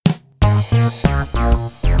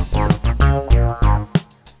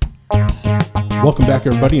Welcome back,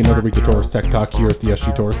 everybody. Another week of Taurus Tech Talk here at the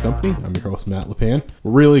SG Taurus Company. I'm your host, Matt LePan.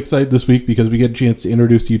 We're really excited this week because we get a chance to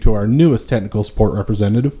introduce you to our newest technical support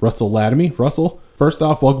representative, Russell Latamy. Russell, first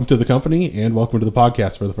off, welcome to the company and welcome to the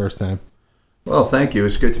podcast for the first time. Well, thank you.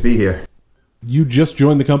 It's good to be here. You just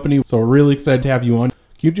joined the company, so we're really excited to have you on. Can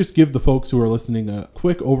you just give the folks who are listening a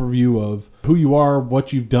quick overview of who you are,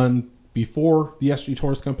 what you've done before the SG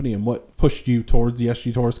Taurus Company, and what pushed you towards the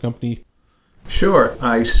SG Taurus Company? Sure.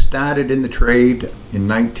 I started in the trade in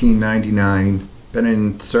 1999. Been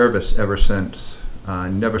in service ever since.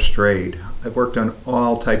 Never strayed. I've worked on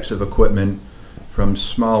all types of equipment, from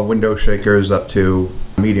small window shakers up to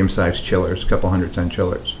medium-sized chillers, a couple 100-ton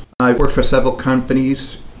chillers. I've worked for several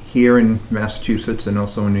companies here in Massachusetts and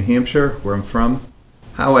also in New Hampshire, where I'm from.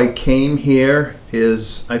 How I came here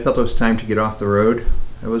is I felt it was time to get off the road.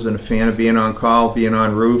 I wasn't a fan of being on call, being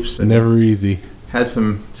on roofs. And Never easy. had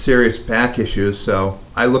some serious back issues, so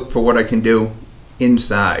I looked for what I can do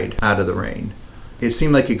inside, out of the rain. It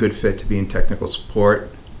seemed like a good fit to be in technical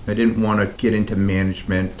support. I didn't want to get into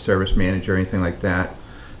management, service manager, or anything like that.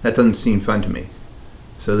 That doesn't seem fun to me.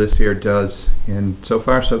 So this here does, and so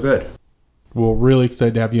far so good. We're really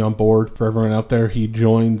excited to have you on board. For everyone out there, he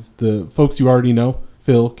joins the folks you already know,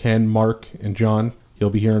 Phil, Ken, Mark, and John. He'll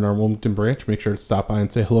be here in our Wilmington branch. Make sure to stop by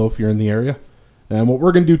and say hello if you're in the area. And what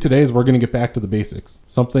we're going to do today is we're going to get back to the basics,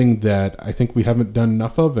 something that I think we haven't done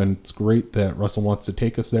enough of, and it's great that Russell wants to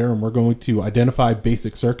take us there, and we're going to identify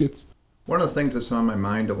basic circuits. One of the things that's on my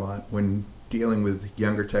mind a lot when dealing with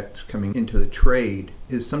younger techs coming into the trade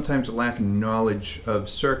is sometimes a lack of knowledge of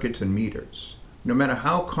circuits and meters. No matter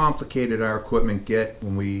how complicated our equipment get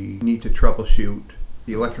when we need to troubleshoot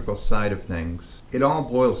the electrical side of things, it all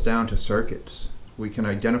boils down to circuits. We can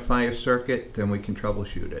identify a circuit, then we can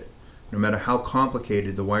troubleshoot it. No matter how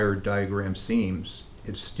complicated the wire diagram seems,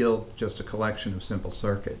 it's still just a collection of simple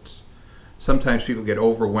circuits. Sometimes people get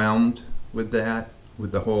overwhelmed with that,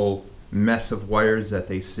 with the whole mess of wires that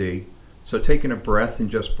they see. So taking a breath and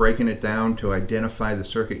just breaking it down to identify the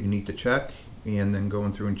circuit you need to check, and then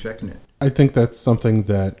going through and checking it. I think that's something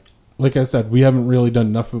that, like I said, we haven't really done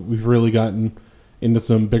enough of. We've really gotten into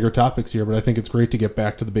some bigger topics here, but I think it's great to get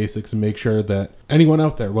back to the basics and make sure that anyone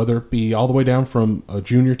out there, whether it be all the way down from a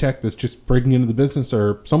junior tech that's just breaking into the business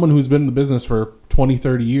or someone who's been in the business for 20,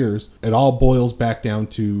 30 years, it all boils back down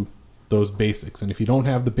to those basics. And if you don't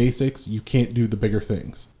have the basics, you can't do the bigger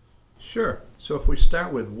things. Sure. So if we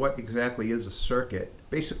start with what exactly is a circuit,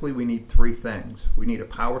 basically we need three things. We need a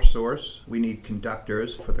power source, we need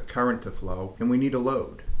conductors for the current to flow, and we need a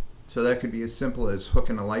load. So that could be as simple as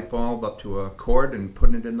hooking a light bulb up to a cord and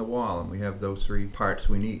putting it in the wall, and we have those three parts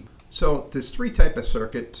we need. So there's three types of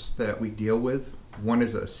circuits that we deal with. One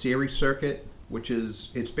is a series circuit,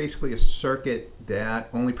 it's basically a circuit that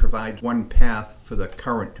only provides one path for the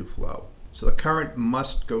current to flow. So the current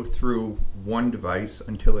must go through one device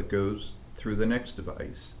until it goes through the next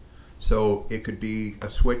device. So it could be a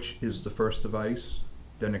switch is the first device,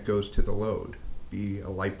 then it goes to the load, be a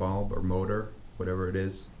light bulb or motor, whatever it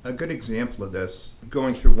is. A good example of this,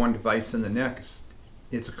 going through one device and the next,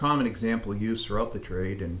 it's a common example used throughout the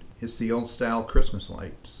trade, and it's the old style Christmas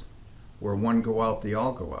lights, where one go out, they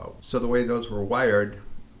all go out. So the way those were wired,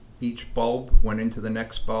 each bulb went into the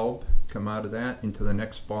next bulb, come out of that, into the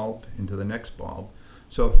next bulb, into the next bulb.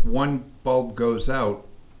 So if one bulb goes out,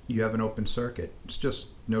 you have an open circuit. It's just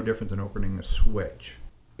no different than opening a switch.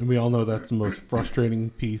 And we all know that's the most frustrating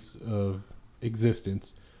piece of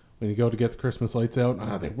existence. When you go to get the Christmas lights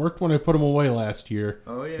out, they worked when I put them away last year.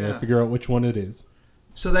 Oh, yeah. And figure out which one it is.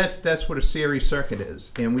 So that's what a series circuit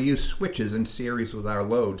is. And we use switches in series with our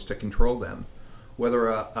loads to control them. Whether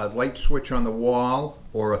a light switch on the wall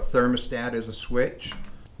or a thermostat is a switch,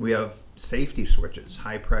 we have safety switches,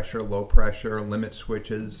 high pressure, low pressure, limit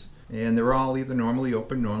switches. And they're all either normally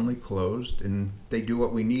open, normally closed, and they do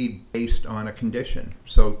what we need based on a condition.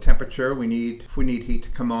 So temperature, if we need heat to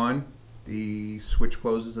come on, the switch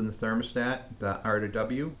closes in the thermostat, the R to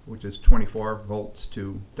W, which is 24 volts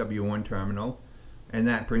to W1 terminal, and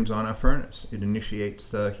that brings on our furnace. It initiates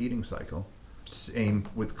the heating cycle. Same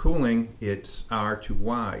with cooling, it's R to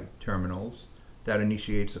Y terminals that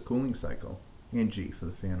initiates the cooling cycle, and G for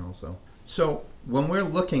the fan also. So when we're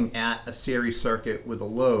looking at a series circuit with a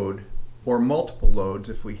load, or multiple loads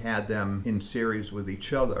if we had them in series with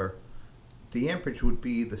each other, the amperage would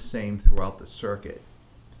be the same throughout the circuit.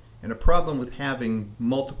 And a problem with having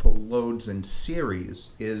multiple loads in series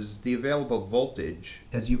is the available voltage.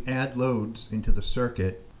 As you add loads into the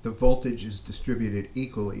circuit, the voltage is distributed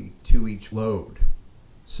equally to each load.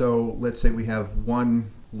 So let's say we have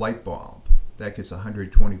one light bulb that gets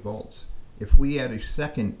 120 volts. If we add a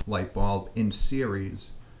second light bulb in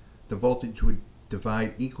series, the voltage would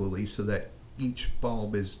divide equally so that each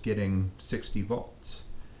bulb is getting 60 volts.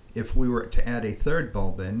 If we were to add a third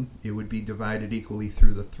bulb in, it would be divided equally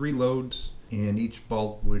through the 3 loads, and each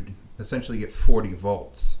bulb would essentially get 40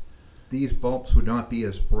 volts. These bulbs would not be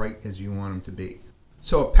as bright as you want them to be.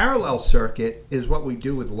 So a parallel circuit is what we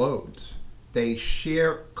do with loads. They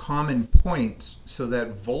share common points so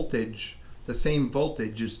that voltage, the same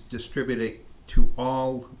voltage, is distributed to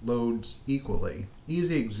all loads equally.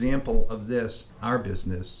 Easy example of this, our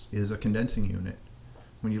business, is a condensing unit.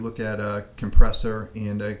 When you look at a compressor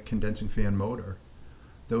and a condensing fan motor,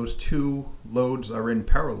 those 2 loads are in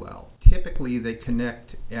parallel. Typically, they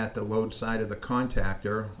connect at the load side of the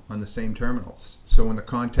contactor on the same terminals. So when the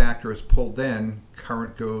contactor is pulled in,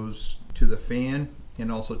 current goes to the fan and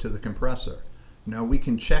also to the compressor. Now we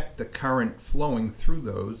can check the current flowing through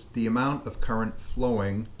those, the amount of current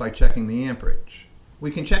flowing, by checking the amperage.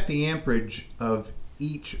 We can check the amperage of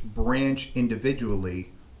each branch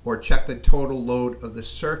individually, or check the total load of the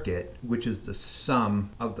circuit, which is the sum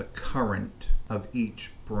of the current of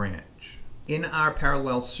each branch. In our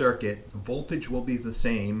parallel circuit, voltage will be the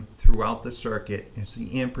same throughout the circuit. It's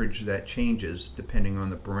the amperage that changes depending on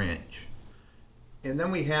the branch. And then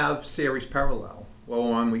we have series parallel.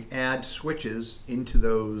 Well, when we add switches into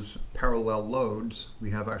those parallel loads, we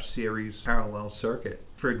have our series parallel circuit.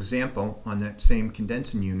 For example, on that same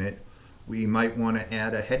condensing unit, we might want to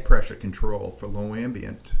add a head pressure control for low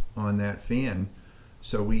ambient on that fan.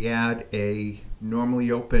 So we add a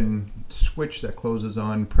normally open switch that closes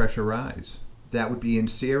on pressure rise. That would be in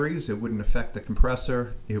series. It wouldn't affect the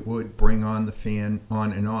compressor. It would bring on the fan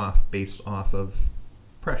on and off based off of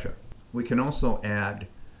pressure. We can also add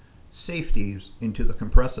safeties into the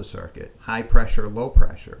compressor circuit, high pressure, low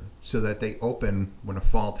pressure, so that they open when a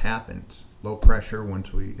fault happens. Low pressure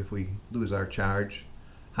if we lose our charge,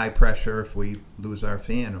 high pressure if we lose our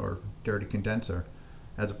fan or dirty condenser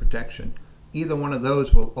as a protection. Either one of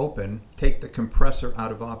those will open, take the compressor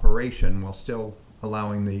out of operation while still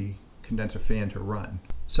allowing the condenser fan to run.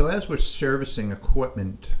 So as we're servicing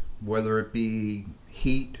equipment, whether it be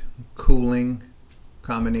heat, cooling,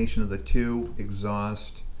 combination of the 2,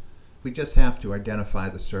 exhaust, we just have to identify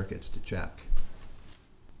the circuits to check.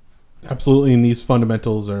 Absolutely, and these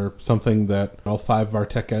fundamentals are something that all 5 of our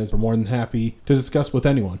tech guys are more than happy to discuss with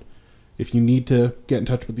anyone. If you need to get in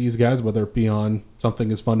touch with these guys, whether it be on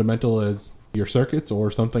something as fundamental as your circuits or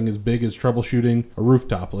something as big as troubleshooting a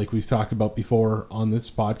rooftop, like we've talked about before on this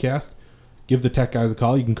podcast, give the tech guys a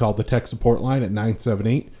call. You can call the tech support line at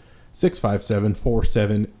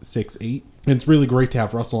 978-657-4768. And it's really great to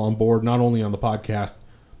have Russell on board, not only on the podcast,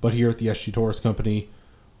 but here at the SG Torrice Company.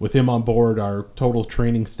 With him on board, our total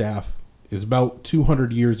training staff is about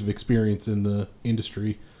 200 years of experience in the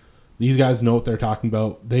industry. These guys know what they're talking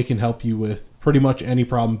about. They can help you with pretty much any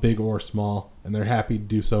problem, big or small, and they're happy to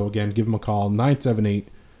do so. Again, give them a call,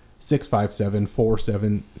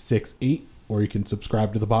 978-657-4768, or you can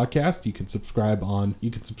subscribe to the podcast. You can subscribe on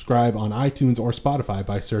iTunes or Spotify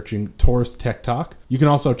by searching Torrice Tech Talk. You can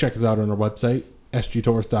also check us out on our website,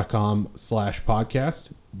 sgtorrice.com/podcast.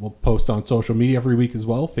 We'll post on social media every week as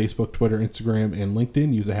well, Facebook, Twitter, Instagram, and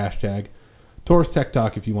LinkedIn. Use the hashtag Torrice Tech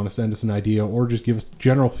Talk if you want to send us an idea or just give us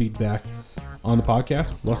general feedback on the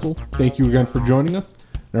podcast. Russell, thank you again for joining us.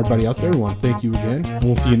 And everybody out there, we want to thank you again. And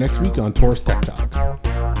we'll see you next week on Torrice Tech Talk.